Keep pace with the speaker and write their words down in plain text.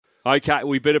Okay,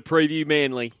 we better preview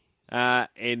Manly.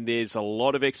 And there's a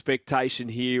lot of expectation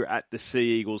here at the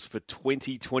Sea Eagles for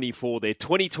 2024. Their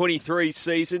 2023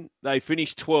 season, they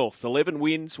finished 12th. 11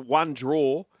 wins, 1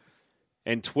 draw,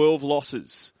 and 12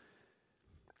 losses.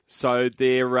 So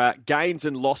their gains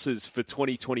and losses for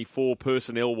 2024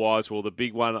 personnel-wise, well, the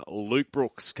big one, Luke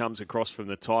Brooks comes across from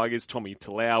the Tigers, Tommy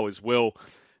Talau as well,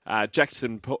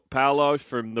 Jackson Paolo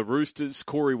from the Roosters,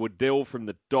 Corey Waddell from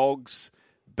the Dogs,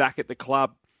 back at the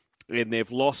club. And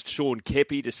they've lost Sean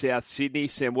Kepi to South Sydney,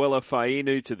 Samuela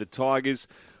Fainu to the Tigers,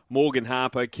 Morgan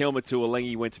Harper, Kelma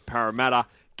Tuolengi went to Parramatta,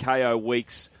 KO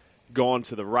Weeks gone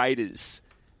to the Raiders.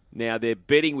 Now, they're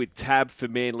betting with tab for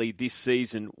Manly this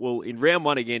season. Well, in round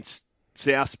one against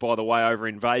Souths, by the way, over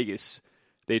in Vegas,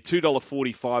 they're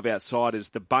 $2.45 outsiders.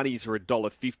 The Bunnies are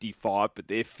 $1.55, but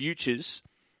their futures,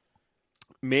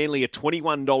 Manly are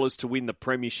 $21 to win the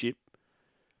premiership,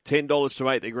 $10 to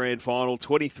make the grand final,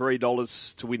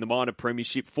 $23 to win the minor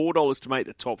premiership, $4 to make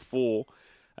the top four,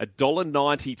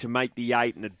 $1.90 to make the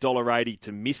 8, and $1.80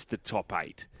 to miss the top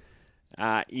 8.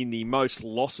 In the most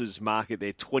losses market,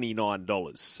 they're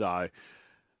 $29. So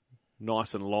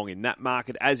nice and long in that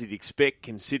market, as you'd expect,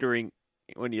 considering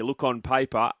when you look on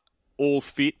paper, all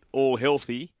fit, all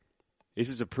healthy, this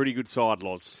is a pretty good side,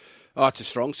 Loz. Oh, it's a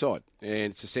strong side,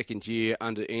 and it's the second year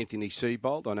under Anthony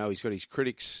Seibold. I know he's got his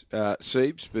critics,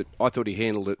 Siebes, but I thought he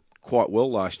handled it quite well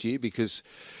last year because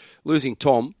losing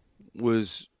Tom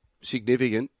was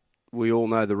significant. We all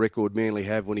know the record Manly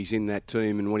have when he's in that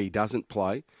team and when he doesn't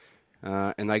play,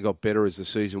 and they got better as the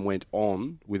season went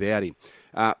on without him.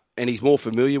 And he's more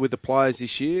familiar with the players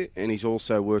this year, and he's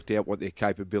also worked out what their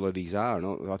capabilities are,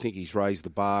 and I think he's raised the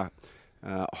bar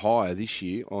higher this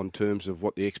year on terms of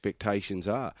what the expectations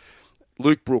are.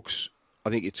 Luke Brooks,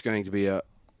 I think it's going to be a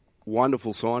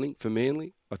wonderful signing for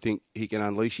Manly. I think he can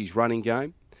unleash his running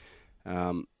game.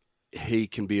 He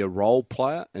can be a role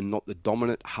player and not the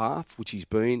dominant half, which he's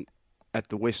been at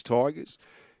the West Tigers.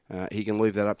 He can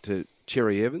leave that up to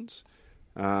Cherry Evans.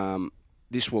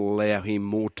 This will allow him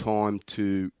more time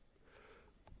to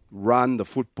run the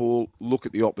football, look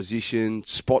at the opposition,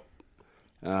 spot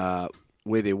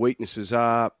where their weaknesses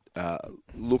are,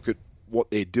 look at what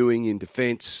they're doing in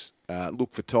defence,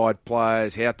 look for tired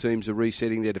players, how teams are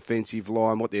resetting their defensive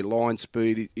line, what their line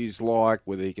speed is like,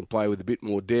 whether he can play with a bit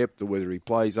more depth or whether he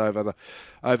plays over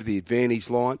the advantage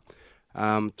line.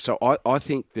 So I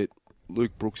think that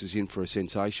Luke Brooks is in for a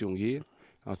sensational year.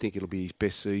 I think it'll be his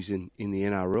best season in the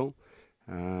NRL.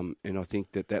 And I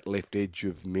think that left edge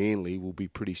of Manly will be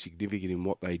pretty significant in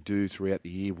what they do throughout the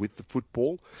year with the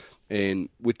football. And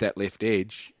with that left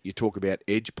edge, you talk about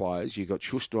edge players. You've got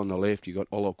Schuster on the left, you've got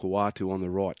Olakau'atu on the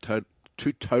right.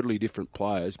 Two totally different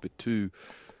players, but two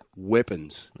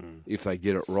weapons if they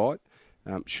get it right.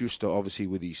 Schuster, obviously,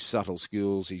 with his subtle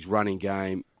skills, his running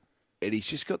game, and he's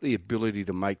just got the ability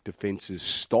to make defences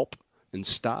stop and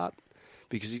start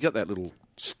because he's got that little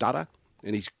stutter.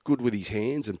 And he's good with his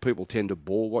hands, and people tend to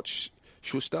ball watch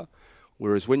Schuster.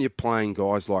 Whereas when you're playing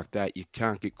guys like that, you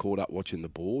can't get caught up watching the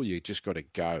ball. You just got to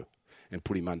go and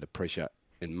put him under pressure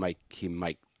and make him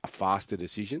make a faster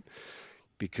decision.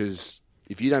 Because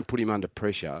if you don't put him under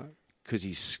pressure, because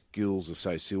his skills are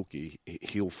so silky,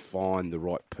 he'll find the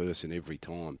right person every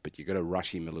time. But you've got to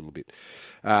rush him a little bit.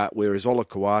 Whereas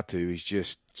Olakau'atu is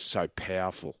just so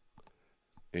powerful,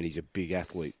 and he's a big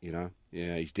athlete, you know.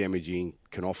 Yeah, he's damaging,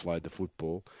 can offload the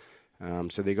football.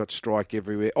 So they got strike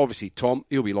everywhere. Obviously, Tom,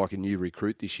 he'll be like a new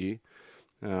recruit this year.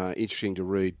 Interesting to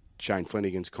read Shane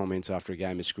Flanagan's comments after a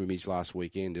game of scrimmage last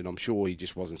weekend, and I'm sure he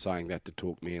just wasn't saying that to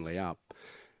talk Manly up.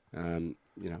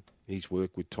 He's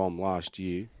worked with Tom last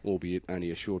year, albeit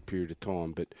only a short period of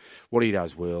time. But what he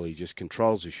does well, he just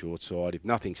controls the short side. If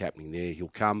nothing's happening there, he'll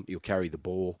carry the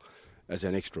ball as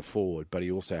an extra forward, but he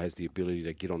also has the ability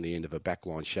to get on the end of a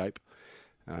backline shape.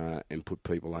 And put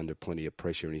people under plenty of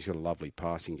pressure, and he's got a lovely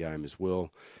passing game as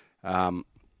well. I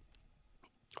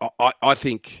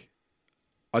think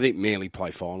Manly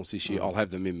play finals this year. I'll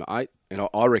have them in my 8, and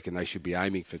I reckon they should be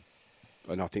aiming for,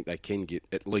 and I think they can get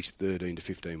at least 13 to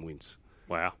 15 wins.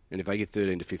 Wow. And if they get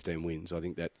 13 to 15 wins, I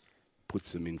think that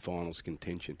puts them in finals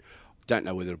contention. Don't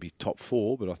know whether it'll be top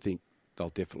 4, but I think they'll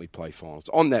definitely play finals.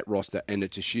 On that roster, and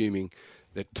it's assuming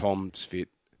that Tom's fit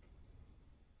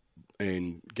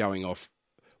and going off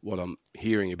what I'm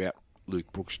hearing about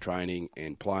Luke Brooks training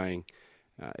and playing,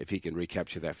 if he can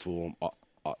recapture that form,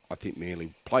 I think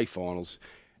Manly play finals,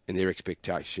 and their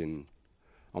expectation,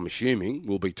 I'm assuming,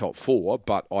 will be top 4,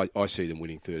 but I see them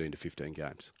winning 13 to 15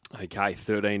 games. Okay,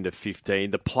 13 to 15.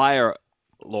 The player,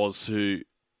 Loz, who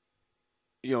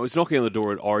was knocking on the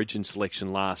door at Origin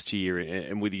selection last year,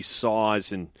 and with his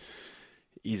size and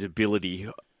his ability,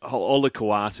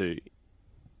 Olakau'atu,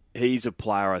 he's a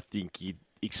player I think you'd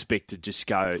expect to just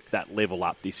go that level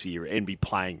up this year and be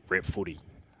playing rep footy.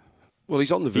 Well,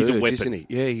 he's on the He's a verge, weapon. isn't he?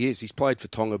 Yeah, he is. He's played for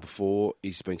Tonga before.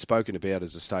 He's been spoken about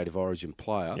as a State of Origin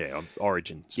player. Yeah, on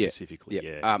Origin specifically,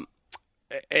 yeah.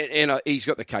 And he's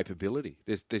got the capability.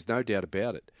 There's no doubt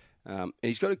about it. And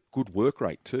he's got a good work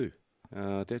rate too.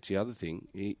 That's the other thing.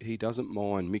 He doesn't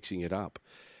mind mixing it up.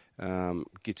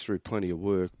 Gets through plenty of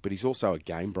work, but he's also a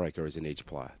game breaker as an edge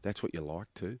player. That's what you like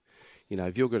too. You know,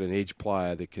 if you've got an edge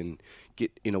player that can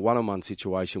get in a one-on-one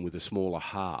situation with a smaller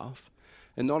half,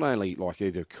 and not only like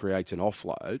either creates an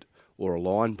offload or a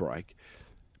line break,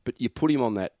 but you put him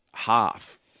on that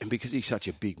half, and because he's such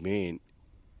a big man,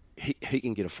 he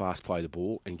can get a fast play of the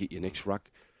ball and get your next ruck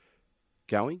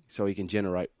going, so he can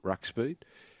generate ruck speed.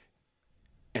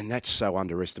 And that's so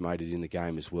underestimated in the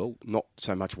game as well. Not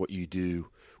so much what you do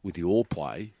with the all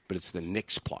play, but it's the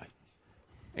next play.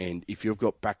 And if you've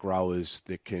got back rowers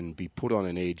that can be put on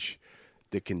an edge,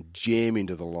 that can jam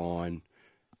into the line,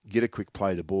 get a quick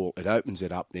play of the ball, it opens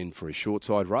it up then for a short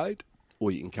side raid,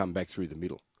 or you can come back through the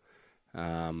middle.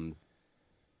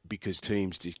 Because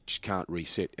teams just can't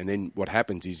reset. And then what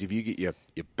happens is if you get your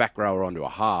back rower onto a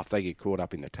half, they get caught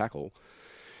up in the tackle.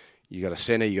 You got a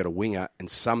centre, you got a winger, and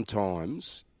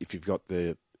sometimes if you've got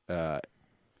the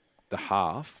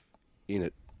half in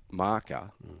it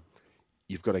marker,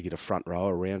 you've got to get a front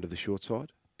rower around to the short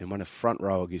side. And when a front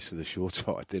rower gets to the short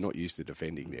side, they're not used to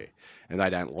defending there. And they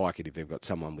don't like it if they've got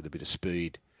someone with a bit of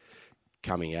speed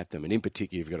coming at them. And in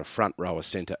particular, you've got a front rower,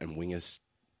 centre and wingers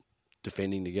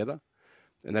defending together.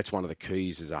 And that's one of the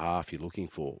keys as a half you're looking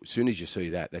for. As soon as you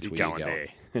see that, that's where you're going.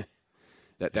 There.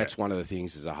 That's one of the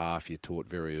things as a half you're taught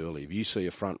very early. If you see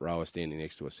a front rower standing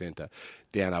next to a centre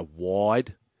down a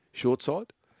wide short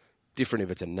side, different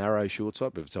if it's a narrow short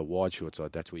side, but if it's a wide short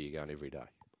side, that's where you're going every day.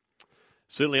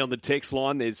 Certainly on the text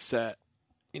line, there's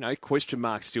question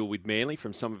marks still with Manly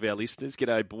from some of our listeners.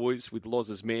 G'day, boys. With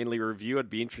Loz's Manly review, I'd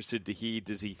be interested to hear,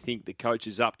 does he think the coach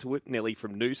is up to it? Nelly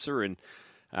from Noosa and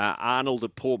Arnold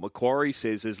at Port Macquarie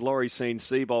says, has Laurie seen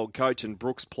Seabold coach and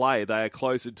Brooks play? They are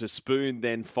closer to Spoon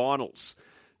than finals.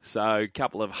 So a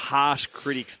couple of harsh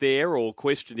critics there, or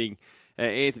questioning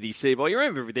Anthony Seabold. You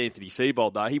remember with Anthony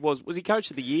Seabold, though, was he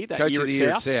coach of the year that coach year of the year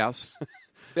at South? South.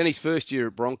 Then his first year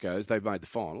at Broncos, they made the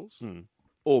finals,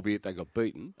 albeit they got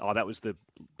beaten. Oh, that was the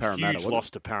Parramatta, huge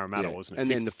loss to Parramatta, wasn't it? And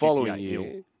then the following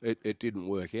year, it didn't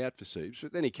work out for Seabs.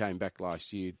 But then he came back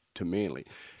last year to Manly.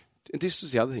 And this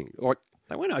is the other thing. Like,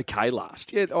 they went okay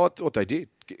last year. Yeah, I thought they did.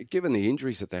 Given the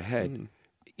injuries that they had,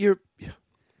 you're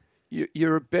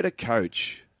a better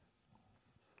coach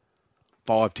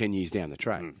 5-10 years down the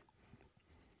track.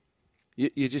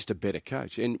 You're just a better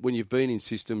coach. And when you've been in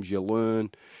systems, you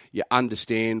learn, you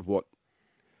understand what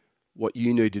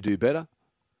you need to do better.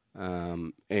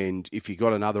 And if you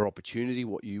got another opportunity,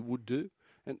 what you would do.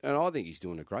 And I think he's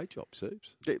doing a great job,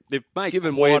 Seabs. They've made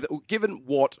given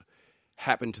what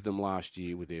happened to them last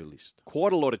year with their list.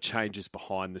 Quite a lot of changes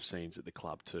behind the scenes at the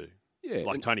club too. Yeah,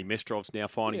 like Tony Mestrov's now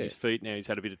finding his feet. Now he's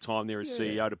had a bit of time there as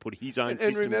CEO to put his own systems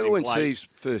in place. And remember when Seaves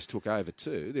first took over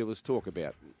too, there was talk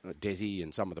about Desi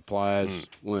and some of the players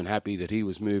weren't happy that he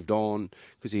was moved on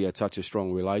because he had such a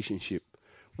strong relationship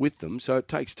with them. So it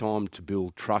takes time to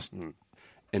build trust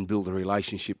and build a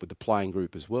relationship with the playing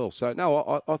group as well. So,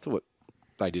 no, I thought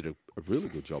they did a really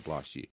good job last year.